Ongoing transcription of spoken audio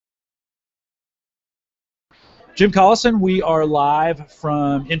Jim Collison, we are live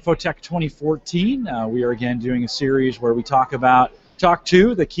from Infotech 2014. We are again doing a series where we talk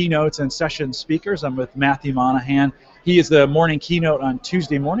to the keynotes and session speakers. I'm with Matthew Monahan. He is the morning keynote on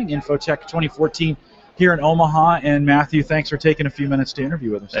Tuesday morning, Infotech 2014 here in Omaha. And Matthew, thanks for taking a few minutes to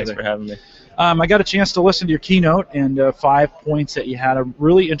interview with us Thanks today. for having me. I got a chance to listen to your keynote and 5 points that you had. I'm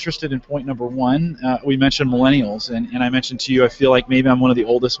really interested in point number one. We mentioned millennials, and I mentioned to you I feel like maybe I'm one of the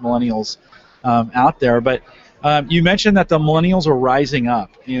oldest millennials out there, but you mentioned that the millennials are rising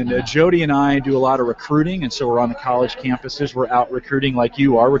up, and Jody and I do a lot of recruiting, and so we're on the college campuses. We're out recruiting like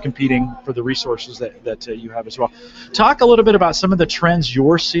you are. We're competing for the resources that you have as well. Talk a little bit about some of the trends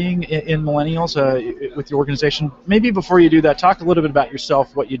you're seeing in millennials with your organization. Maybe before you do that, talk a little bit about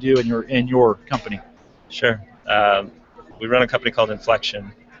yourself, what you do in your company. Sure. We run a company called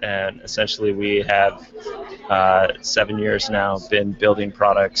Inflection, and essentially we have 7 years now been building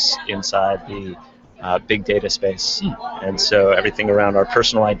products inside the big data space. And so everything around our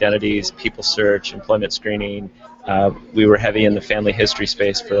personal identities, people search, employment screening. We were heavy in the family history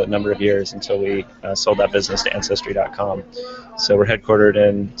space for a number of years until we sold that business to Ancestry.com. So we're headquartered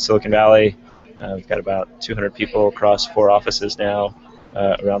in Silicon Valley. We've got about 200 people across 4 offices now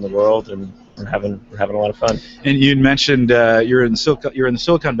around the world, and we're having a lot of fun. And you mentioned you're in the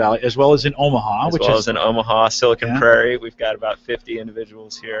Silicon Valley as well as in Omaha, as in Omaha, Silicon Prairie. We've got about 50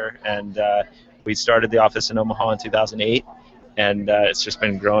 individuals here, and we started the office in Omaha in 2008, and it's just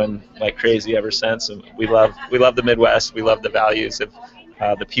been growing like crazy ever since. And we love the Midwest. We love the values of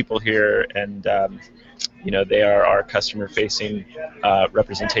the people here, and they are our customer-facing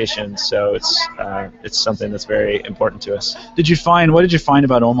representation. So it's something that's very important to us. What did you find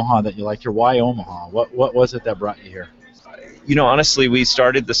about Omaha that you liked, or why Omaha? What was it that brought you here? Honestly, we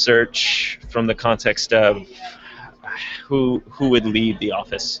started the search from the context of who would lead the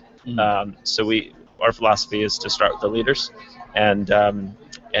office. So our philosophy is to start with the leaders, and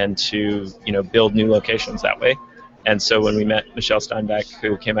to build new locations that way. And so when we met Michelle Steinbeck,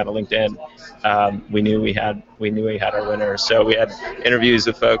 who came out of LinkedIn, we knew we had our winner. So we had interviews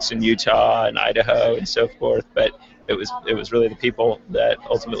with folks in Utah and Idaho and so forth, but it was really the people that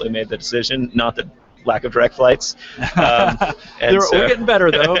ultimately made the decision, not the lack of direct flights. We're getting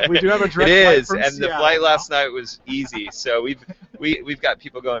better though. We do have a direct flight from and Seattle. The flight last night was easy. So we've got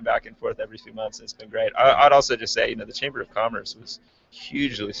people going back and forth every few months, and it's been great. I'd also just say, the Chamber of Commerce was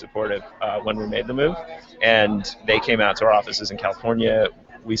hugely supportive when we made the move, and they came out to our offices in California.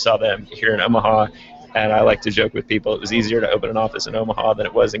 We saw them here in Omaha, and I like to joke with people, it was easier to open an office in Omaha than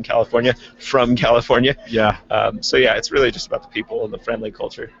it was in California, from California. Yeah. So yeah, it's really just about the people and the friendly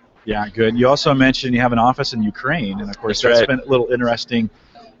culture. Yeah, good. You also mentioned you have an office in Ukraine, and of course That's right. been a little interesting,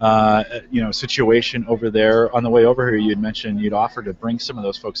 situation over there. On the way over here, you had mentioned you'd offer to bring some of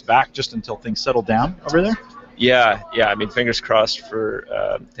those folks back just until things settle down over there. Yeah. I mean, fingers crossed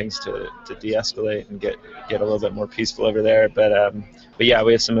for things to de-escalate and get a little bit more peaceful over there. But yeah,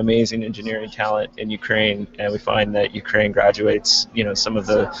 we have some amazing engineering talent in Ukraine, and we find that Ukraine graduates, some of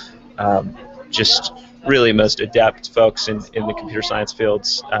the just really most adept folks in the computer science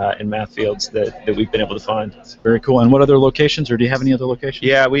fields and math fields that we've been able to find. Very cool. And what other locations, or do you have any other locations?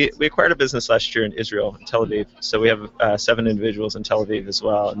 Yeah, we acquired a business last year in Israel, in Tel Aviv. So we have 7 individuals in Tel Aviv as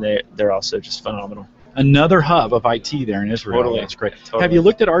well, and they're also just phenomenal. Another hub of IT there in Israel. Totally. That's great. Totally. Have you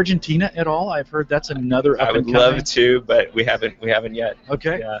looked at Argentina at all? I've heard that's another up and coming. I would love to, but we haven't yet.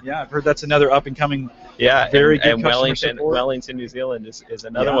 Okay. Yeah, I've heard that's another up and coming. Yeah, very good and customer support. Wellington, New Zealand is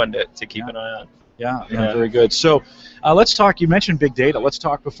another one to keep an eye on. Yeah, very good. So let's talk, you mentioned big data. Let's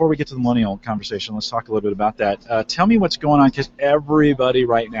talk, before we get to the millennial conversation, let's talk a little bit about that. Tell me what's going on, because everybody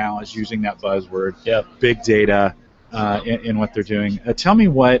right now is using that buzzword, big data, in what they're doing. Tell me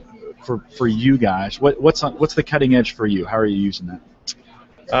what, for you guys, what's the cutting edge for you? How are you using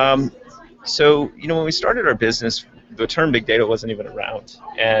that? So, when we started our business, the term big data wasn't even around.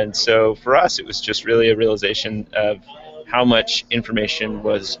 And so for us, it was just really a realization of how much information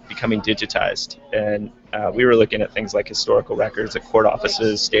was becoming digitized. And we were looking at things like historical records at court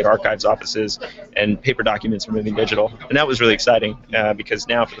offices, state archives offices, and paper documents were moving digital. And that was really exciting because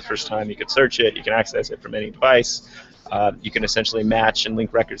now for the first time you could search it, you can access it from any device, you can essentially match and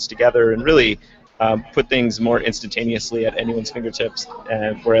link records together and really put things more instantaneously at anyone's fingertips.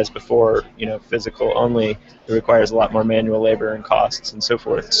 Whereas before, physical only, it requires a lot more manual labor and costs and so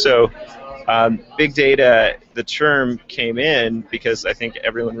forth. So big data, the term came in because I think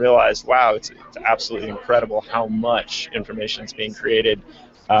everyone realized, wow, it's absolutely incredible how much information is being created.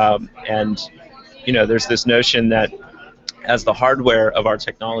 And there's this notion that as the hardware of our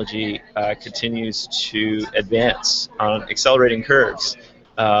technology continues to advance on accelerating curves,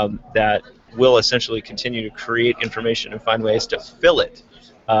 that will essentially continue to create information and find ways to fill it.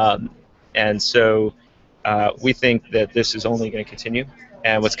 And so we think that this is only going to continue.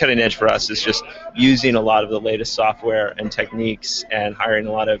 And what's cutting edge for us is just using a lot of the latest software and techniques and hiring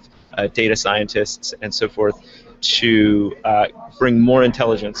a lot of data scientists and so forth to bring more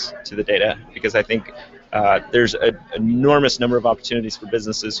intelligence to the data, because I think there's an enormous number of opportunities for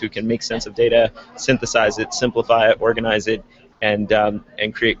businesses who can make sense of data, synthesize it, simplify it, organize it, and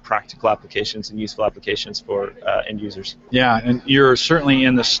create practical applications and useful applications for end users. Yeah, and you're certainly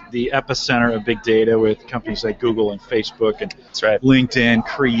in the epicenter of big data with companies like Google and Facebook and That's right. LinkedIn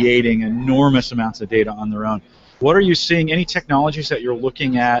creating enormous amounts of data on their own. What are you seeing? Any technologies that you're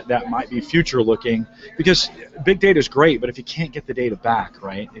looking at that might be future-looking? Because big data is great, but if you can't get the data back,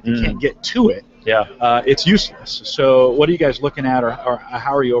 right? If you can't get to it, it's useless. So what are you guys looking at, or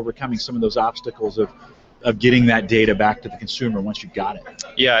how are you overcoming some of those obstacles of getting that data back to the consumer once you've got it?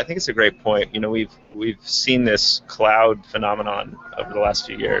 Yeah, I think it's a great point. We've seen this cloud phenomenon over the last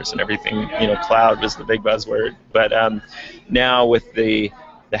few years, and everything. Cloud was the big buzzword, but now with the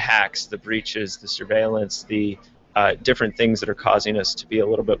hacks, the breaches, the surveillance, the different things that are causing us to be a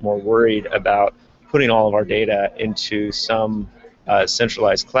little bit more worried about putting all of our data into some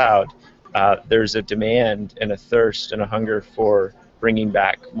centralized cloud, there's a demand and a thirst and a hunger for bringing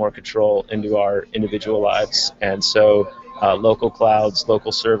back more control into our individual lives. And so local clouds,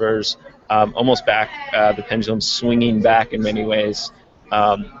 local servers, almost back, the pendulum swinging back in many ways,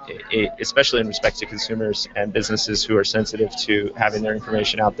 especially in respect to consumers and businesses who are sensitive to having their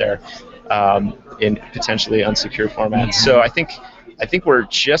information out there in potentially unsecure formats. So I think we're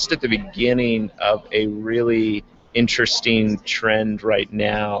just at the beginning of a really interesting trend right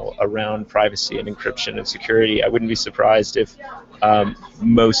now around privacy and encryption and security. I wouldn't be surprised if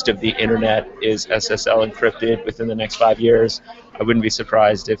most of the internet is SSL encrypted within the next 5 years. I wouldn't be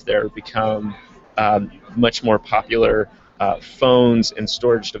surprised if there become much more popular phones and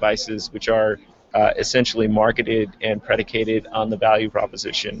storage devices which are essentially marketed and predicated on the value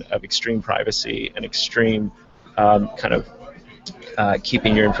proposition of extreme privacy and extreme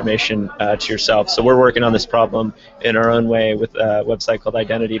keeping your information to yourself. So we're working on this problem in our own way with a website called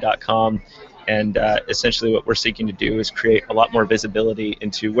Identity.com, and essentially what we're seeking to do is create a lot more visibility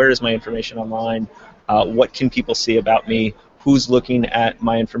into where is my information online, what can people see about me, who's looking at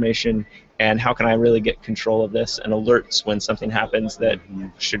my information, and how can I really get control of this, and alerts when something happens that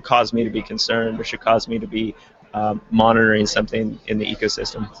should cause me to be concerned or should cause me to be monitoring something in the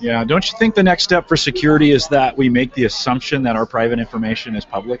ecosystem. Yeah, don't you think the next step for security is that we make the assumption that our private information is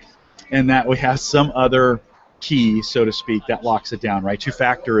public and that we have some other key, so to speak, that locks it down, right?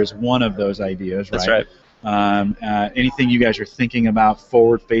 Two-factor is one of those ideas, right? That's right. Anything you guys are thinking about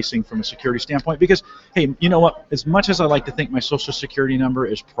forward-facing from a security standpoint? Because, hey, you know what? As much as I like to think my social security number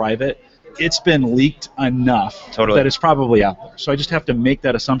is private, it's been leaked enough that it's probably out there. So I just have to make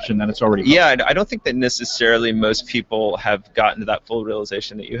that assumption that it's already public. Yeah, I don't think that necessarily most people have gotten to that full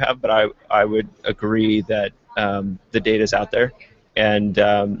realization that you have, but I would agree that the data's out there. And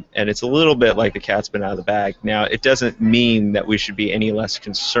it's a little bit like the cat's been out of the bag. Now, it doesn't mean that we should be any less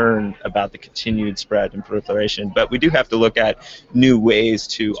concerned about the continued spread and proliferation, but we do have to look at new ways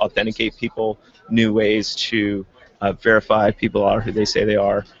to authenticate people, new ways to verify people are who they say they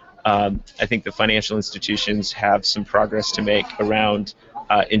are. I think the financial institutions have some progress to make around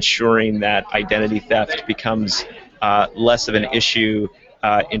ensuring that identity theft becomes less of an issue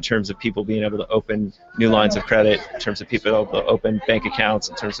in terms of people being able to open new lines of credit, in terms of people able to open bank accounts,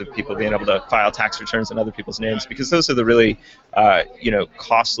 in terms of people being able to file tax returns in other people's names, because those are the really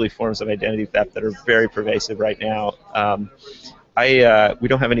costly forms of identity theft that are very pervasive right now. We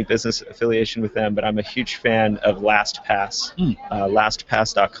don't have any business affiliation with them, but I'm a huge fan of LastPass.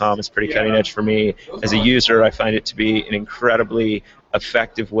 LastPass.com is pretty cutting edge for me. As a user, I find it to be an incredibly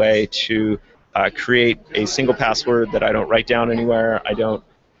effective way to create a single password that I don't write down anywhere, I don't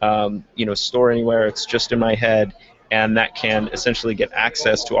store anywhere, it's just in my head, and that can essentially get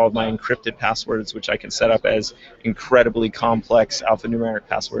access to all of my encrypted passwords, which I can set up as incredibly complex alphanumeric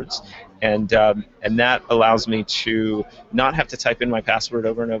passwords. And that allows me to not have to type in my password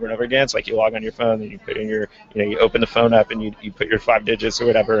over and over and over again. It's like you log on your phone and you put in your, you open the phone up and you put your 5 digits or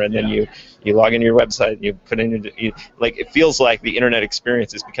whatever, and then you log into your website and you put in your, like, it feels like the internet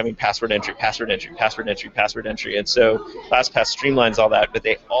experience is becoming password entry, password entry, password entry, password entry. And so LastPass streamlines all that, but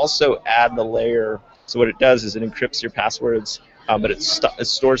they also add the layer. So what it does is it encrypts your passwords, but it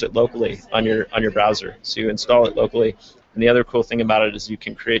stores it locally on your browser. So you install it locally, And the other cool thing about it is you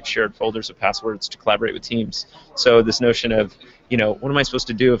can create shared folders of passwords to collaborate with teams. So this notion of, what am I supposed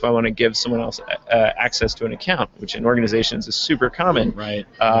to do if I want to give someone else access to an account, which in organizations is super common. Right.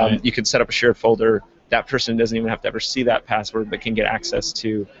 You can set up a shared folder. That person doesn't even have to ever see that password, but can get access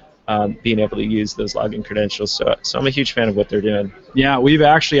to being able to use those login credentials. So I'm a huge fan of what they're doing. Yeah, I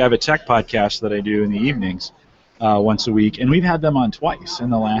have a tech podcast that I do in the evenings once a week, and we've had them on twice in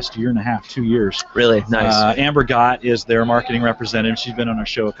the last year and a half, 2 years. Really? Nice. Amber Gott is their marketing representative. She's been on our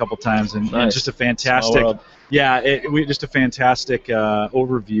show a couple times, and just a fantastic, just a fantastic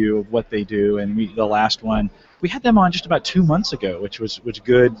overview of what they do. And the last one, we had them on just about 2 months ago, which was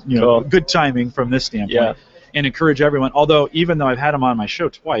good, Cool. good timing from this standpoint. Yeah. And encourage everyone. Although even though I've had them on my show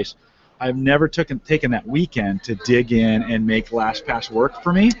twice, I've never taken that weekend to dig in and make LastPass work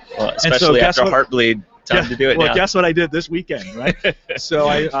for me. Well, especially after Heartbleed. Time to do it now. Well, guess what I did this weekend, right? So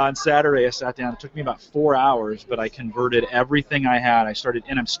on Saturday I sat down. It took me about 4 hours, but I converted everything I had.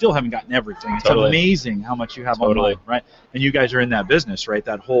 And I still haven't gotten everything. It's amazing how much you have online, right? And you guys are in that business, right?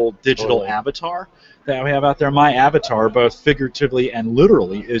 That whole digital avatar that we have out there. My avatar, both figuratively and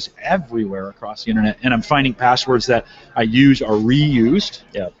literally, is everywhere across the internet. And I'm finding passwords that I use are reused.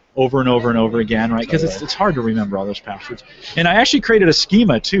 Yeah. Over and over and over again, right? Because it's hard to remember all those passwords. And I actually created a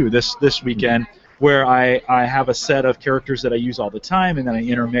schema too this weekend, where I have a set of characters that I use all the time, and then I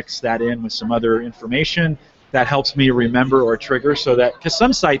intermix that in with some other information that helps me remember or trigger, so that, because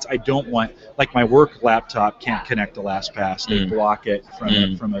some sites I don't want, like my work laptop can't connect to LastPass. They block it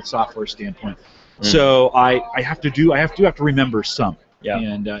from a software standpoint. So I have to remember some. Yeah.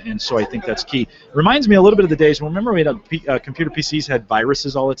 And so I think that's key. Reminds me a little bit of the days when, remember, we had computer PCs had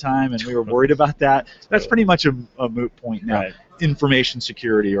viruses all the time, and we were worried about that. That's pretty much a moot point now. Right. Information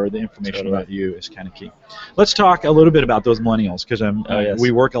security, or the information about you, is kind of key. Let's talk a little bit about those millennials, because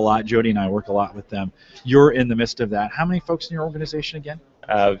we work a lot. Jody and I work a lot with them. You're in the midst of that. How many folks in your organization again?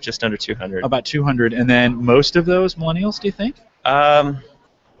 Just under 200. About 200. And then most of those millennials, do you think?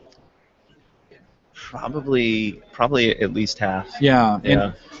 Probably at least half. Yeah.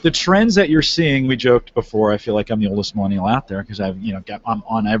 And the trends that you're seeing, we joked before, I feel like I'm the oldest millennial out there, because I'm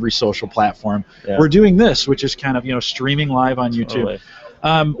on every social platform. Yeah. We're doing this, which is kind of streaming live on YouTube.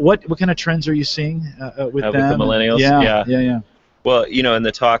 Totally. What kind of trends are you seeing with them? With the millennials? Yeah. Well, in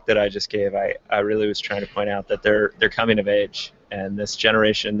the talk that I just gave, I really was trying to point out that they're coming of age, and this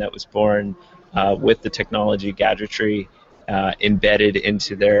generation that was born with the technology gadgetry embedded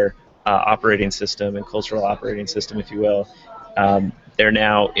into their operating system and cultural operating system, if you will. They're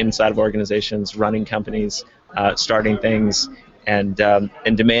now inside of organizations, running companies, starting things, and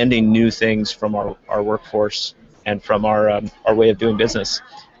demanding new things from our workforce and from our way of doing business.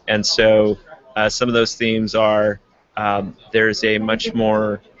 And so some of those themes are there's a much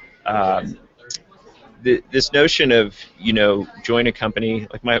more this notion of join a company.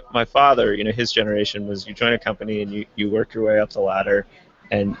 Like my father, his generation was, you join a company and you work your way up the ladder,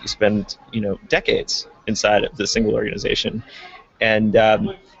 and you spend decades inside of the single organization. And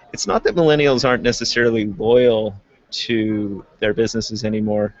it's not that millennials aren't necessarily loyal to their businesses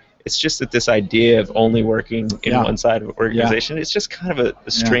anymore. It's just that this idea of only working in one side of an organization, it's just kind of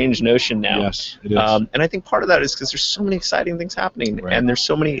a strange notion now. Yes, it is. And I think part of that is because there's so many exciting things happening, and there's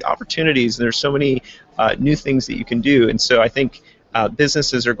so many opportunities, and there's so many new things that you can do. And so I think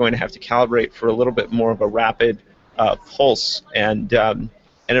businesses are going to have to calibrate for a little bit more of a rapid pulse, and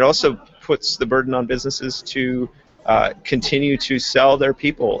it also puts the burden on businesses to continue to sell their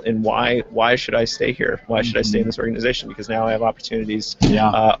people. And why should I stay here? Why should I stay in this organization? Because now I have opportunities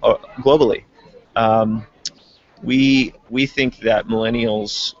globally. We think that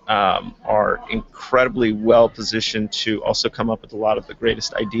millennials are incredibly well positioned to also come up with a lot of the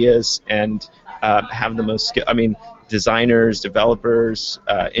greatest ideas and have the most skill. I mean, designers, developers,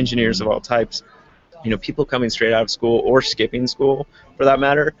 engineers of all types. People coming straight out of school or skipping school, for that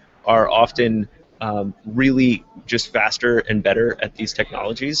matter, are often really just faster and better at these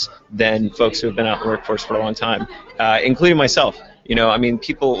technologies than folks who have been out in the workforce for a long time, including myself.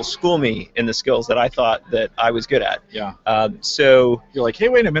 People school me in the skills that I thought that I was good at. Yeah. So you're like, hey,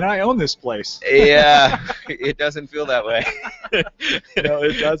 wait a minute, I own this place. Yeah, it doesn't feel that way. No,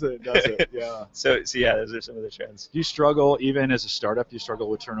 it doesn't, does it? Yeah. So yeah, those are some of the trends. Do you struggle, even as a startup, do you struggle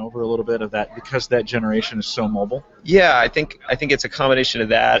with turnover a little bit of that, because that generation is so mobile? Yeah, I think it's a combination of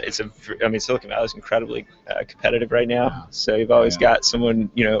that. Silicon Valley is incredibly competitive right now. Yeah. So you've always got someone,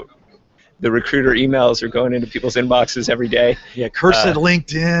 the recruiter emails are going into people's inboxes every day. Yeah, cursed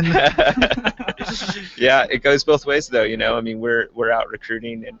LinkedIn. Yeah, it goes both ways though. We're out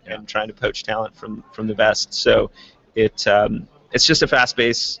recruiting and trying to poach talent from the best. So it's just a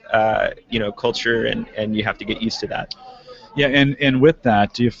fast-paced culture, and you have to get used to that. Yeah, and with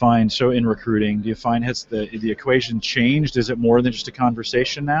that, do you find, so in recruiting, do you find has the equation changed? Is it more than just a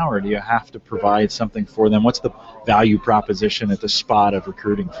conversation now, or do you have to provide something for them? What's the value proposition at the spot of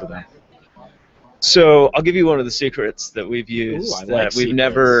recruiting for them? So I'll give you one of the secrets that we've used. Ooh, I that like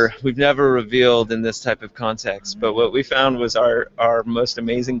we've never revealed in this type of context. But what we found was our most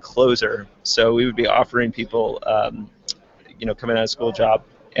amazing closer. So we would be offering people, coming out of school job,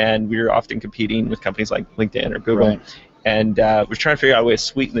 and we were often competing with companies like LinkedIn or Google, Right. and we're trying to figure out a way to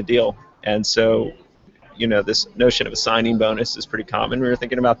sweeten the deal. And so, this notion of a signing bonus is pretty common. We were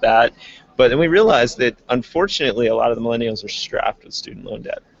thinking about that, but then we realized that unfortunately a lot of the millennials are strapped with student loan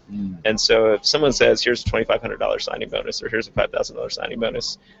debt. And so if someone says, here's a $2,500 signing bonus, or here's a $5,000 signing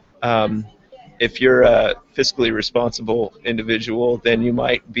bonus, if you're a fiscally responsible individual, then you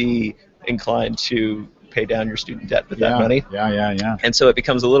might be inclined to pay down your student debt with that money. Yeah. And so it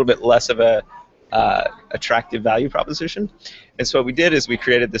becomes a little bit less of a attractive value proposition. And so what we did is we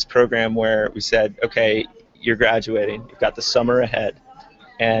created this program where we said, okay, you're graduating, you've got the summer ahead,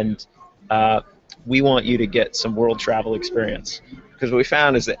 and we want you to get some world travel experience. Because what we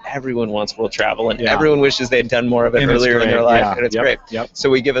found is that everyone wants world travel, and everyone wishes they'd done more of it earlier in their life, and it's great. Yep. So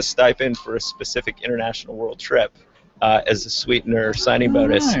we give a stipend for a specific international world trip as a sweetener signing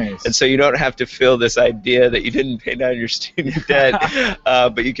bonus. Nice. And so you don't have to feel this idea that you didn't pay down your student debt,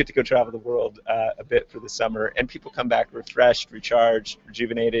 but you get to go travel the world a bit for the summer, and people come back refreshed, recharged,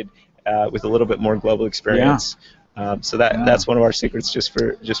 rejuvenated, with a little bit more global experience. So that's one of our secrets, just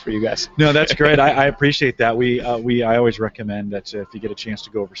for you guys. No, that's great. I appreciate that. I always recommend that if you get a chance to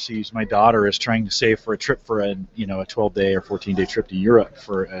go overseas. My daughter is trying to save for a trip for a 12-day or 14-day trip to Europe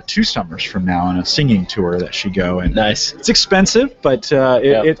for 2 summers from now on a singing tour that she go. And nice. It's expensive, but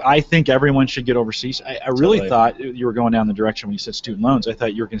I think everyone should get overseas. I really thought you were going down the direction when you said student loans. I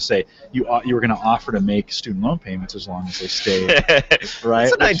thought you were going to say you were going to offer to make student loan payments as long as they stay. Right.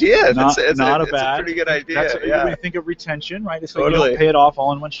 It's an idea. It's a pretty good idea. When you think of retention, right? It's like you don't pay it off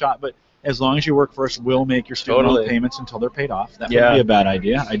all in one shot, but as long as you work for us, we'll make your student loan payments until they're paid off. That wouldn't be a bad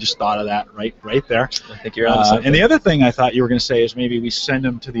idea. I just thought of that right there. I think you're on something. And the other thing I thought you were going to say is maybe we send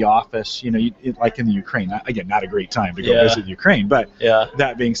them to the office, like in the Ukraine. Again, not a great time to go visit Ukraine, but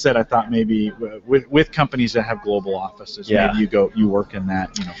that being said, I thought maybe with companies that have global offices, maybe you work in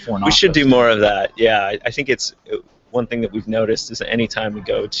that foreign office. We should do more of that. Yeah, I think it's one thing that we've noticed is that any time we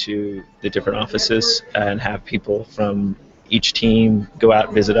go to the different offices and have people from each team go out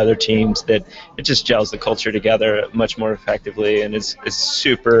and visit other teams, that it just gels the culture together much more effectively, and is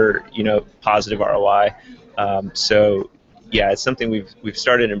super positive ROI. So yeah, it's something we've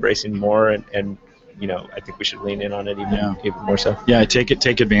started embracing more, and I think we should lean in on it even more so. Yeah, take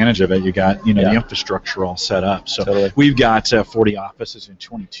advantage of it. You got the infrastructure all set up. So we've got 40 offices in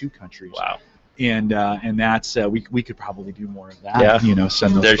 22 countries. Wow. And that's we could probably do more of that. Yeah.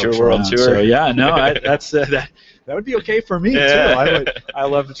 Send those There's folks your world around. tour. So that's that would be okay for me too. I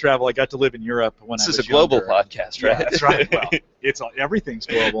love to travel. I got to live in Europe when I was This is a global younger. podcast, right? Yeah, that's right. Well, everything's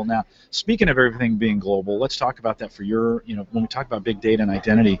global now. Speaking of everything being global, let's talk about that for your, when we talk about big data and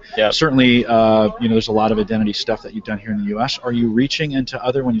identity. Certainly, there's a lot of identity stuff that you've done here in the U.S. Are you reaching into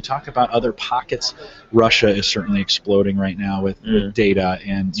when you talk about other pockets? Russia is certainly exploding right now with data,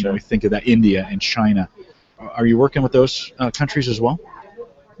 and we think of that, India and China. Are you working with those countries as well?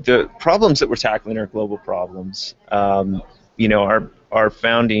 The problems that we're tackling are global problems. Our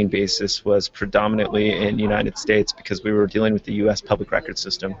founding basis was predominantly in the United States because we were dealing with the U.S. public record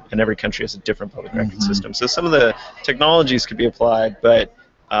system, and every country has a different public record system. So some of the technologies could be applied, but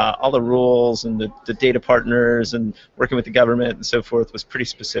all the rules and the data partners and working with the government and so forth was pretty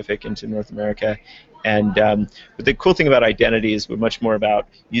specific into North America. And but the cool thing about Identities, we're much more about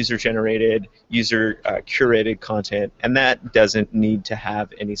user-generated, user-curated content, and that doesn't need to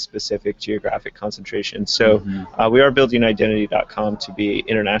have any specific geographic concentration. So we are building Identity.com to be an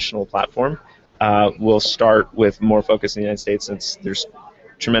international platform. We'll start with more focus in the United States since there's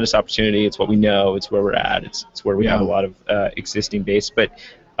tremendous opportunity. It's what we know. It's where we're at. It's where we have a lot of existing base. But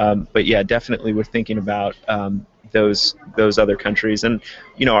yeah, definitely we're thinking about those other countries, and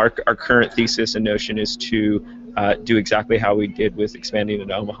our current thesis and notion is to do exactly how we did with expanding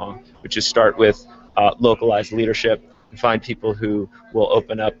into Omaha, which is start with localized leadership and find people who will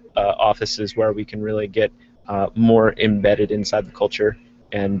open up offices where we can really get more embedded inside the culture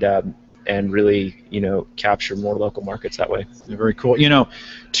and really capture more local markets that way. Very cool.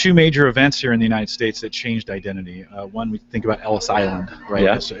 2 major events here in the United States that changed identity. One, we think about Ellis Island, right?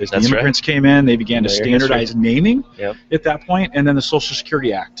 Yeah, as the immigrants came in, they began to standardize naming at that point, and then the Social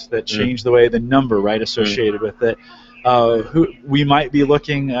Security Act that changed the way the number associated with it. who we might be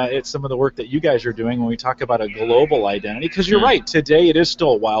looking at some of the work that you guys are doing when we talk about a global identity. Because you're right, today it is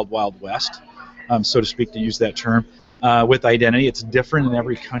still a wild, wild west, so to speak, to use that term. With identity, it's different in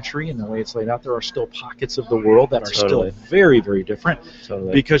every country, and the way it's laid out, there are still pockets of the world that are still very, very different.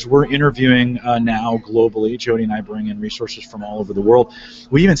 Because we're interviewing now globally. Jody and I bring in resources from all over the world.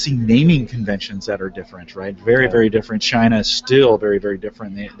 We even see naming conventions that are different, right? Very, very different. China is still very, very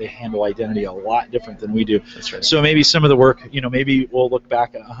different. They handle identity a lot different than we do. That's right. So maybe some of the work, maybe we'll look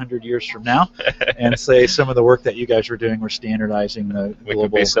back 100 years from now and say some of the work that you guys were doing, we're standardizing the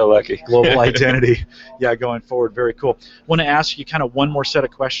global identity. Yeah, going forward. Very cool. I want to ask you kind of one more set of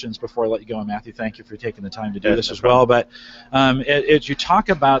questions before I let you go. And Matthew, thank you for taking the time to do this as well. But as you talk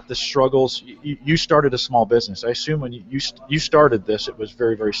about the struggles, you started a small business. I assume when you started this, it was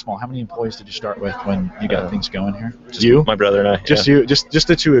very, very small. How many employees did you start with when you got things going here? Just you? My brother and I. Just you, just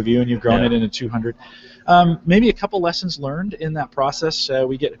the two of you, and you've grown it into 200. Maybe a couple lessons learned in that process.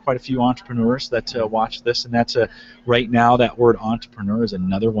 We get quite a few entrepreneurs that watch this, and that's right now that word entrepreneur is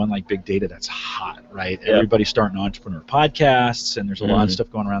another one like big data that's hot, right? Yep. Everybody's starting entrepreneur podcasts, and there's a lot of stuff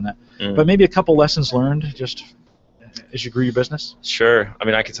going around that. But maybe a couple lessons learned just as you grew your business? Sure. I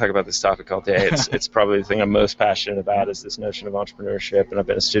mean, I could talk about this topic all day. It's probably the thing I'm most passionate about is this notion of entrepreneurship, and I've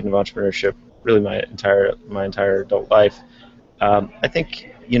been a student of entrepreneurship really my entire adult life. I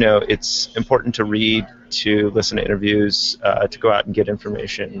think it's important to read, to listen to interviews, to go out and get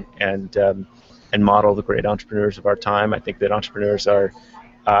information, and model the great entrepreneurs of our time. I think that entrepreneurs are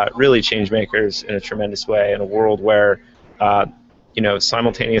really change makers in a tremendous way in a world where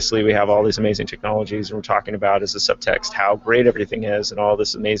simultaneously we have all these amazing technologies, and we're talking about as a subtext how great everything is and all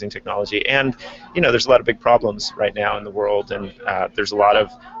this amazing technology. And there's a lot of big problems right now in the world, and there's a lot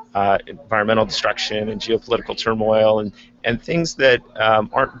of environmental destruction and geopolitical turmoil and things that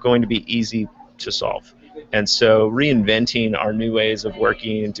aren't going to be easy to solve. And so reinventing our new ways of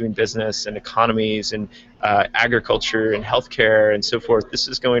working and doing business and economies and agriculture and healthcare and so forth, this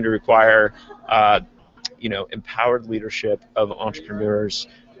is going to require empowered leadership of entrepreneurs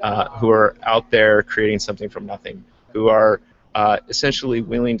who are out there creating something from nothing, who are essentially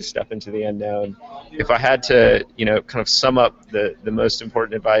willing to step into the unknown. If I had to, kind of sum up the most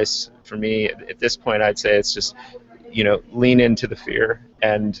important advice for me at this point, I'd say it's just, lean into the fear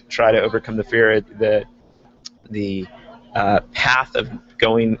and try to overcome the fear. The path of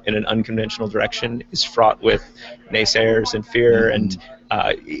going in an unconventional direction is fraught with naysayers and fear and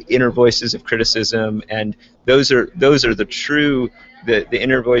inner voices of criticism, and those are the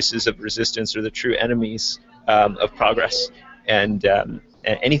inner voices of resistance are the true enemies of progress. And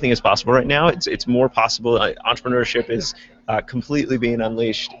anything is possible right now. It's more possible. Entrepreneurship is completely being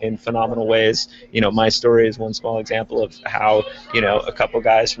unleashed in phenomenal ways. My story is one small example of how a couple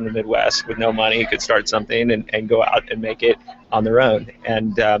guys from the Midwest with no money could start something and go out and make it on their own.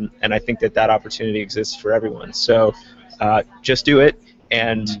 And I think that opportunity exists for everyone. So just do it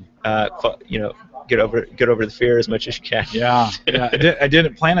and get over the fear as much as you can. Yeah. I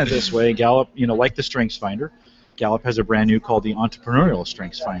didn't plan it this way. Gallup, like the Strengths Finder, Gallup has a brand new called the Entrepreneurial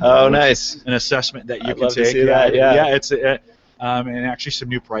Strengths Finder. Oh, nice. An assessment that you can love take. To see that. Yeah. It's and actually some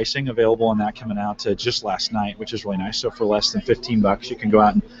new pricing available on that coming out just last night, which is really nice. So for less than $15, you can go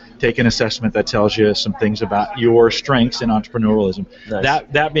out and take an assessment that tells you some things about your strengths in entrepreneurialism. Nice.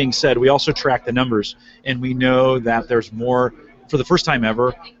 That being said, we also track the numbers, and we know that there's more. For the first time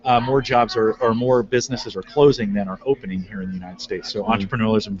ever, more jobs or more businesses are closing than are opening here in the United States. So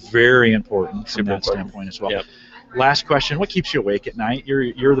entrepreneurialism, very important from that standpoint as well. Yep. Last question, what keeps you awake at night?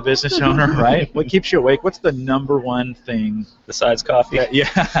 You're the business owner, right? What keeps you awake? What's the number one thing? Besides coffee?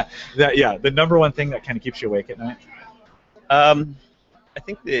 The number one thing that kind of keeps you awake at night? I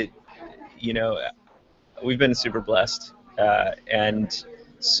think that, we've been super blessed. And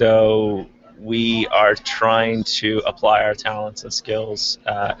so we are trying to apply our talents and skills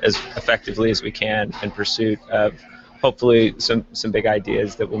as effectively as we can in pursuit of hopefully some big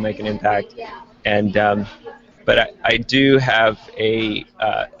ideas that will make an impact. And but I do have a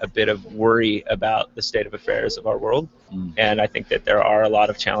bit of worry about the state of affairs of our world, and I think that there are a lot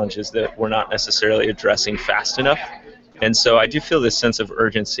of challenges that we're not necessarily addressing fast enough. And so I do feel this sense of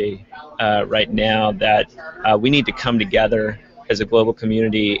urgency right now that we need to come together as a global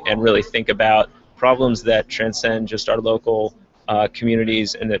community and really think about problems that transcend just our local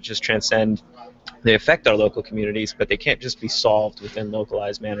communities and that just transcend, they affect our local communities, but they can't just be solved within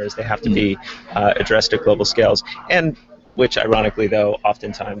localized manners. They have to be addressed at global scales, and which ironically though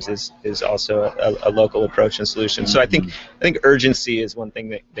oftentimes is also a local approach and solution. So I think urgency is one thing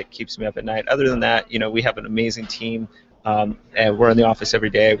that keeps me up at night. Other than that, we have an amazing team And we're in the office every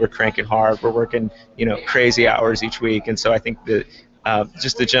day. We're cranking hard. We're working, crazy hours each week. And so I think that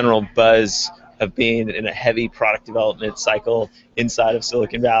just the general buzz of being in a heavy product development cycle inside of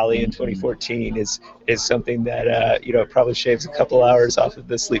Silicon Valley in 2014 is something that probably shaves a couple hours off of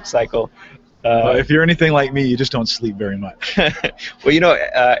the sleep cycle. Well, if you're anything like me, you just don't sleep very much. Well,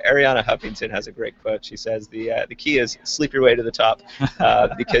 Ariana Huffington has a great quote. She says the key is sleep your way to the top,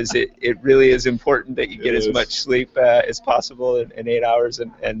 because it really is important that you get as much sleep as possible in 8 hours.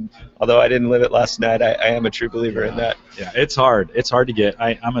 And although I didn't live it last night, I am a true believer in that. Yeah, it's hard. It's hard to get.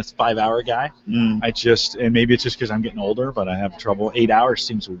 I'm a 5-hour guy. And maybe it's just because I'm getting older, but I have trouble. 8 hours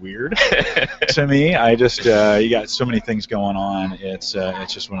seems weird to me. I just you got so many things going on. It's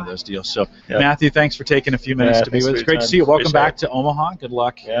just one of those deals. So. Yep. Matthew, thanks for taking a few minutes to be with us. Great to see you. Welcome back to Omaha. Good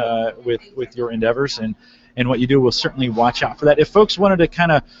luck with your endeavors and what you do. We'll certainly watch out for that. If folks wanted to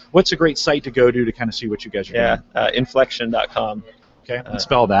kind of, what's a great site to go to kind of see what you guys are doing? Inflection.com. Okay, let's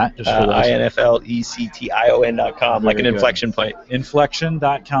spell that. Just for those. INFLECTION.com, like an inflection point.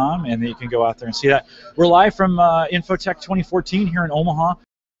 Inflection.com, and then you can go out there and see that. We're live from Infotech 2014 here in Omaha.